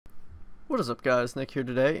What is up guys, Nick here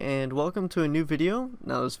today, and welcome to a new video.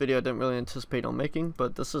 Now this video I didn't really anticipate on making,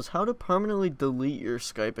 but this is how to permanently delete your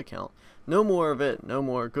Skype account. No more of it, no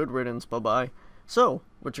more, good riddance, bye bye. So,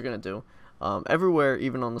 what you're going to do, everywhere,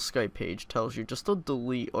 even on the Skype page, tells you just to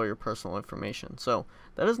delete all your personal information. So,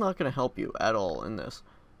 that is not going to help you at all in this.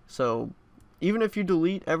 So, even if you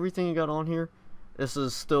delete everything you got on here, this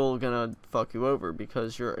is still going to fuck you over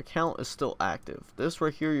because your account is still active. This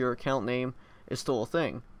right here, your account name, is still a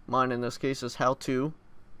thing. Mine in this case is how to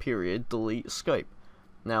delete Skype.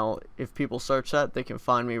 Now if people search that, they can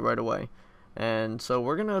find me right away, and so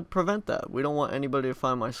we're gonna prevent that. We don't want anybody to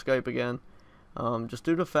find my Skype again, just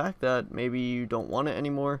due to the fact that maybe you don't want it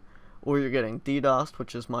anymore, or you're getting DDoSed,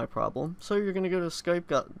 which is my problem. So you're gonna go to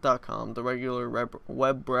skype.com, the regular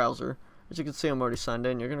web browser. As you can see, I'm already signed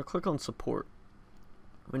in. You're gonna click on support.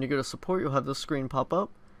 When you go to support, you'll have this screen pop up,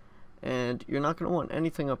 and you're not gonna want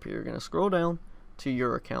anything up here. You're gonna scroll down to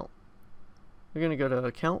your account. You're going to go to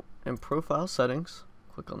account and profile settings,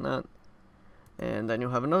 click on that, and then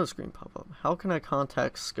you'll have another screen pop up. How can I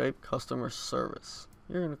contact Skype customer service?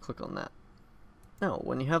 You're going to click on that. Now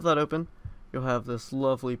when you have that open, you'll have this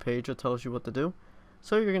lovely page that tells you what to do.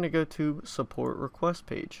 So you're going to go to support request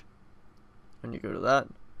page. When you go to that,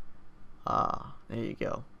 there you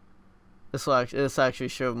go. This actually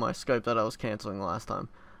showed my Skype that I was canceling last time.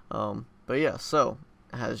 But yeah, so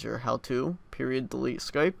it has your how to delete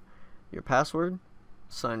Skype, your password,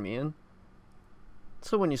 sign me in.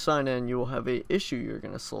 So when you sign in, you will have a issue you're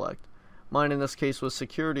going to select. Mine in this case was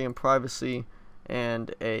security and privacy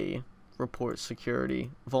and a report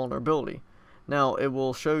security vulnerability. Now it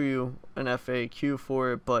will show you an FAQ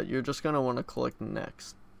for it, but you're just going to want to click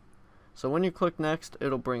next. So when you click next,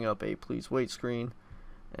 it'll bring up a please wait screen,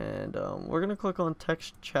 and we're going to click on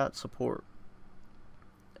text chat support.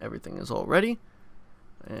 Everything is all ready,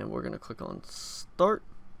 and we're going to click on start,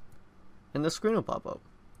 and the screen will pop up.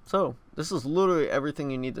 So this is literally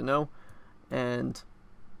everything you need to know, and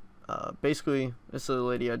basically this is a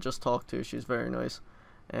lady I just talked to. She's very nice,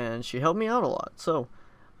 and she helped me out a lot. So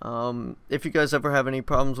if you guys ever have any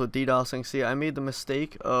problems with DDoSing, see, I made the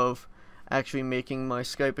mistake of actually making my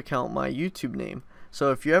Skype account my YouTube name.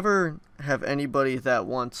 So if you ever have anybody that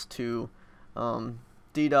wants to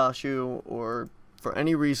DDoS you, or for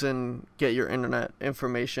any reason get your internet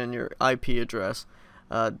information, your IP address,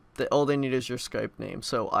 all they need is your Skype name.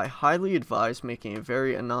 So I highly advise making a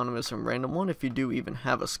very anonymous and random one if you do even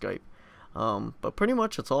have a Skype. But pretty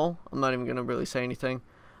much that's all. I'm not even going to really say anything.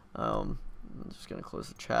 I'm just going to close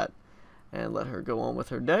the chat and let her go on with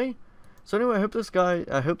her day. So anyway, I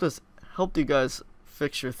hope this helped you guys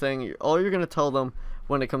fix your thing. All you're going to tell them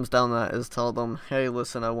when it comes down to that is tell them, hey,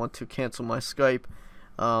 listen, I want to cancel my Skype.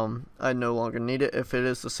 I no longer need it. If it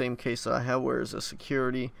is the same case that I have where it's a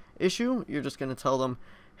security issue, you're just going to tell them,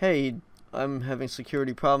 hey, I'm having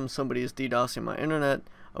security problems, somebody is DDoSing my internet,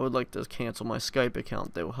 I would like to cancel my Skype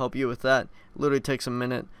account. They will help you with that. It literally takes a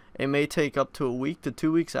minute. It may take up to a week to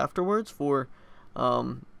 2 weeks afterwards for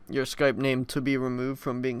your Skype name to be removed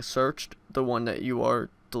from being searched, the one that you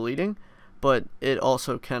are deleting, but it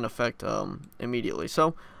also can affect immediately.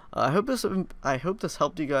 So I hope this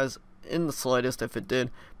helped you guys in the slightest. If it did,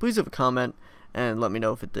 please leave a comment and let me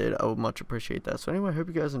know if it did. I would much appreciate that. So anyway, I hope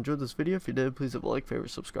you guys enjoyed this video. If you did, please leave a like, favorite,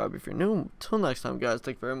 subscribe if you're new. Until next time guys,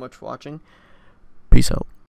 thank you very much for watching. Peace out.